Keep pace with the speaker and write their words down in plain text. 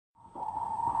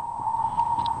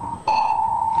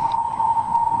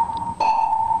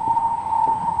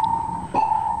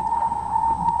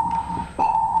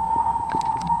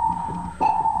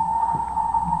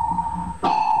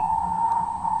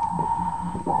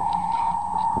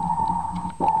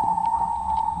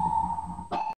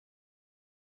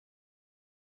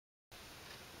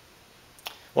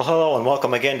Well, hello and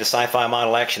welcome again to Sci-Fi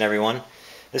Model Action, everyone.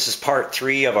 This is part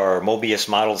 3 of our Moebius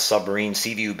modeled Submarine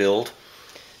Seaview build.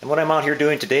 And what I'm out here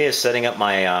doing today is setting up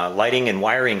my lighting and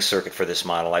wiring circuit for this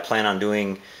model. I plan on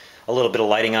doing a little bit of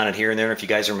lighting on it here and there. If you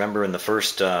guys remember in the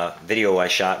first video I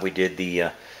shot, we did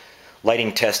the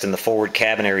lighting test in the forward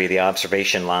cabin area, the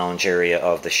observation lounge area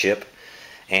of the ship.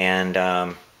 And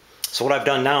so what I've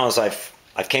done now is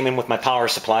I've came in with my power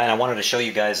supply, and I wanted to show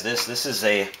you guys this. This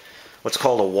is what's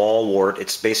called a wall wart.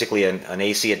 It's basically an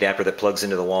AC adapter that plugs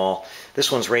into the wall.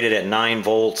 This one's rated at 9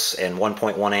 volts and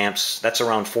 1.1 amps. That's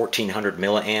around 1400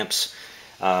 milliamps.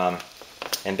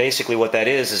 And basically what that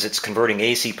is it's converting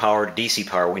AC power to DC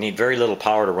power. We need very little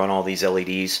power to run all these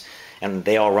LEDs, and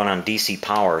they all run on DC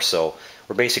power, so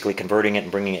we're basically converting it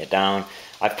and bringing it down.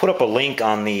 I've put up a link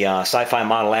on the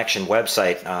SciFiModelAction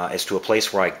website as to a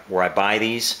place where I buy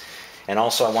these. And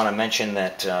also I want to mention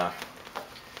that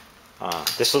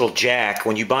this little jack,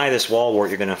 when you buy this wall wart,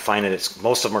 you're going to find that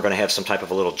most of them are going to have some type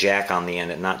of a little jack on the end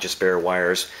and not just bare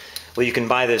wires. Well, you can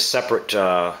buy this separate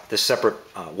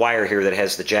wire here that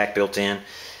has the jack built in,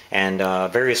 and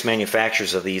various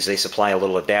manufacturers of these, they supply a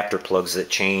little adapter plugs that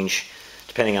change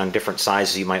depending on different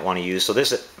sizes you might want to use. So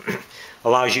this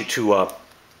allows you to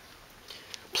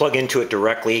plug into it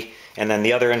directly, and then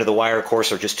the other end of the wire, of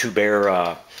course, are just two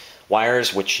bare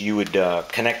wires, which you would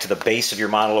connect to the base of your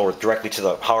model or directly to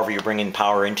the however you're bringing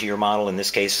power into your model. In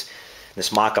this case,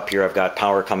 this mock-up here, I've got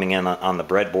power coming in on the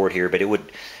breadboard here, but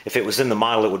if it was in the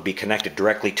model, it would be connected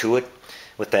directly to it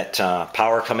with that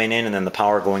power coming in, and then the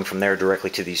power going from there directly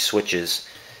to these switches.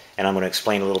 And I'm going to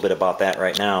explain a little bit about that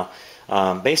right now.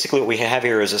 Basically what we have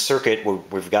here is a circuit where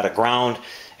we've got a ground.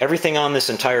 Everything on this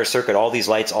entire circuit, all these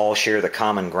lights all share the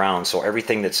common ground, so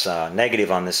everything that's negative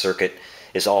on this circuit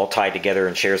is all tied together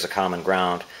and shares a common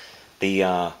ground.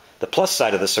 The plus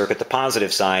side of the circuit, the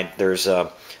positive side, there's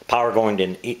power going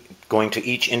to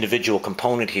each individual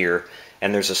component here,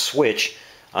 and there's a switch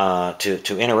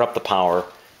to interrupt the power.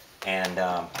 And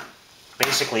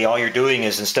basically all you're doing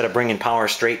is, instead of bringing power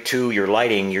straight to your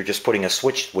lighting, you're just putting a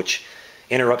switch which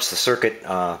interrupts the circuit,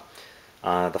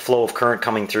 the flow of current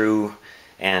coming through,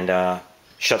 and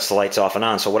shuts the lights off and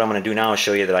on. So what I'm going to do now is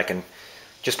show you that I can,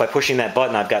 just by pushing that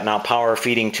button, I've got now power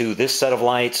feeding to this set of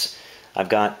lights. I've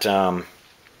got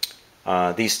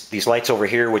these lights over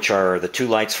here, which are the two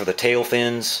lights for the tail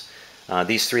fins.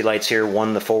 These three lights here,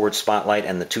 one the forward spotlight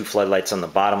and the two floodlights on the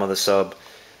bottom of the sub.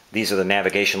 These are the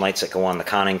navigation lights that go on the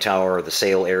conning tower or the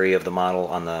sail area of the model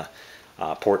on the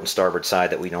port and starboard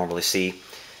side that we normally see.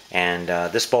 And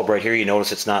this bulb right here, you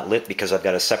notice it's not lit because I've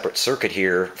got a separate circuit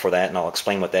here for that, and I'll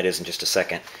explain what that is in just a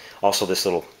second. Also this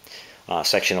little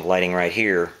section of lighting right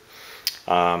here.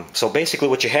 So basically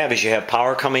what you have is you have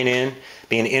power coming in,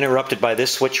 being interrupted by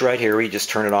this switch right here, where you just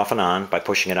turn it off and on by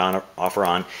pushing it on, off or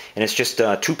on. And it's just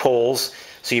two poles.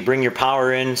 So you bring your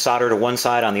power in, solder to one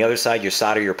side. On the other side, you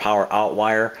solder your power out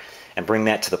wire and bring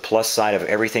that to the plus side of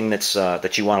everything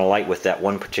that you want to light with that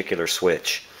one particular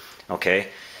switch. Okay.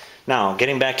 Now,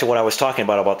 getting back to what I was talking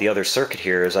about the other circuit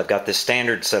here, is I've got this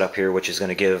standard set up here, which is going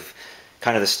to give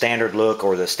kind of the standard look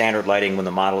or the standard lighting when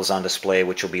the model is on display,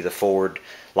 which will be the forward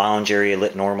lounge area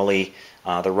lit normally,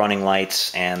 the running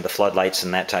lights and the floodlights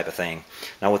and that type of thing.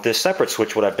 Now with this separate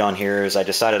switch, what I've done here is I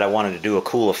decided I wanted to do a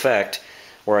cool effect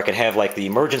where I could have like the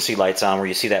emergency lights on, where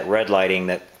you see that red lighting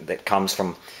that comes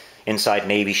from inside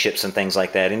Navy ships and things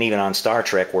like that, and even on Star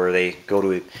Trek where they go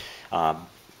to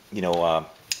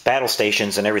battle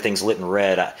stations and everything's lit in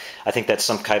red. I think that's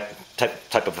some type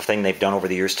of a thing they've done over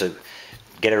the years to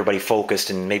get everybody focused,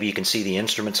 and maybe you can see the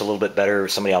instruments a little bit better.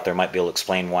 Somebody out there might be able to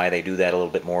explain why they do that a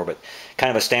little bit more, but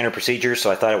kind of a standard procedure, so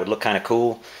I thought it would look kind of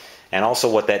cool. And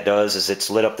also what that does is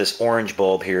it's lit up this orange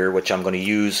bulb here, which I'm going to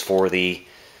use for the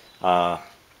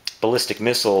ballistic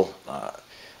missile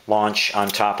launch on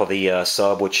top of the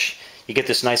sub, which you get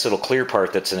this nice little clear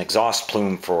part that's an exhaust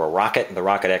plume for a rocket, and the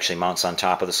rocket actually mounts on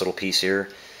top of this little piece here,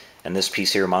 and this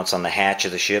piece here mounts on the hatch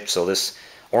of the ship. So this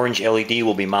orange LED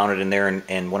will be mounted in there,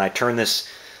 and when I turn this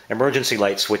emergency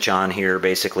light switch on here,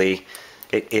 basically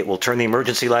it will turn the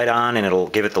emergency light on, and it'll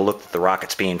give it the look that the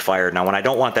rocket's being fired. Now when I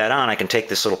don't want that on, I can take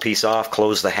this little piece off,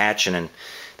 close the hatch, and then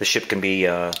the ship can be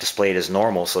displayed as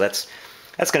normal. So that's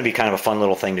going to be kind of a fun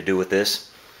little thing to do with this.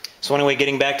 So anyway,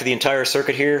 getting back to the entire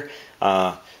circuit here,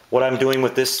 what I'm doing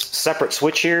with this separate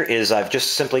switch here is I've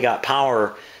just simply got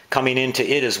power coming into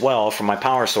it as well from my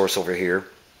power source over here.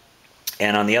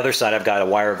 And on the other side, I've got a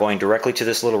wire going directly to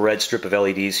this little red strip of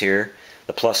LEDs here,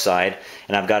 the plus side,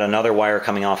 and I've got another wire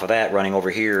coming off of that running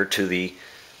over here to the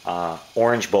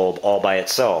orange bulb all by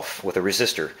itself with a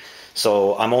resistor.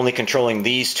 So I'm only controlling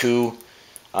these two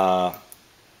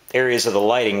areas of the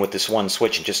lighting with this one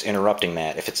switch and just interrupting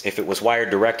that. If it was wired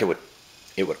direct, it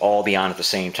would all be on at the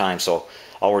same time. So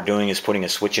all we're doing is putting a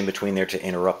switch in between there to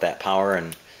interrupt that power,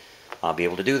 and I'll be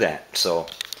able to do that. So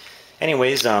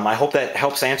anyways, I hope that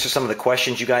helps answer some of the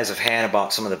questions you guys have had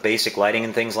about some of the basic lighting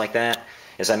and things like that.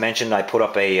 As I mentioned, I put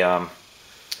up a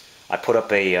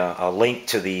link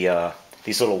to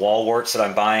these little wall warts that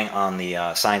I'm buying on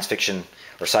the science fiction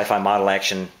or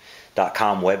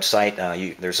SciFiModelAction.com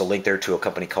website. There's a link there to a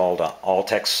company called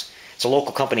Altex. It's a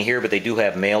local company here, but they do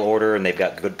have mail order, and they've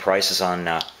got good prices on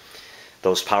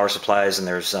those power supplies. And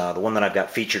there's the one that I've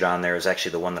got featured on there is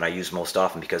actually the one that I use most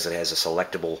often because it has a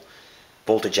selectable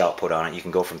voltage output on it. You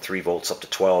can go from 3 volts up to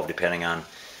 12 depending on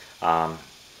how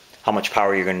much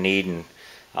power you're going to need and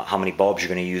how many bulbs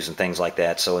you're going to use and things like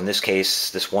that. So in this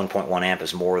case, this 1.1 amp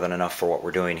is more than enough for what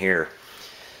we're doing here.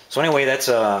 So anyway, that's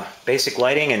basic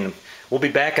lighting, and we'll be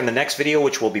back in the next video,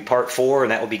 which will be part 4,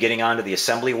 and that will be getting on to the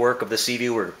assembly work of the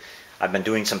Seaview, where I've been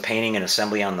doing some painting and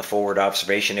assembly on the forward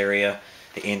observation area,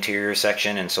 the interior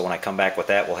section, and so when I come back with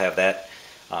that, we'll have that,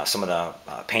 some of the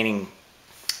paint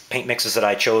mixes that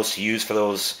I chose to use for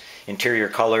those interior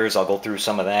colors. I'll go through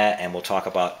some of that, and we'll talk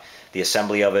about the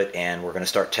assembly of it, and we're going to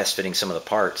start test fitting some of the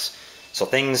parts. So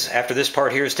things, after this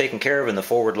part here is taken care of and the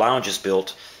forward lounge is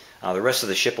built, the rest of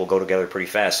the ship will go together pretty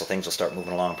fast, so things will start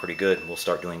moving along pretty good. We'll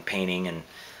start doing painting and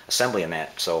assembly and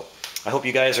that. So I hope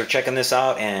you guys are checking this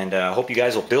out, and I hope you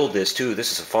guys will build this too.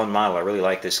 This is a fun model. I really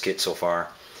like this kit so far.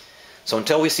 So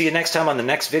until we see you next time on the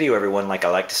next video, everyone, like I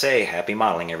like to say, happy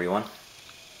modeling, everyone.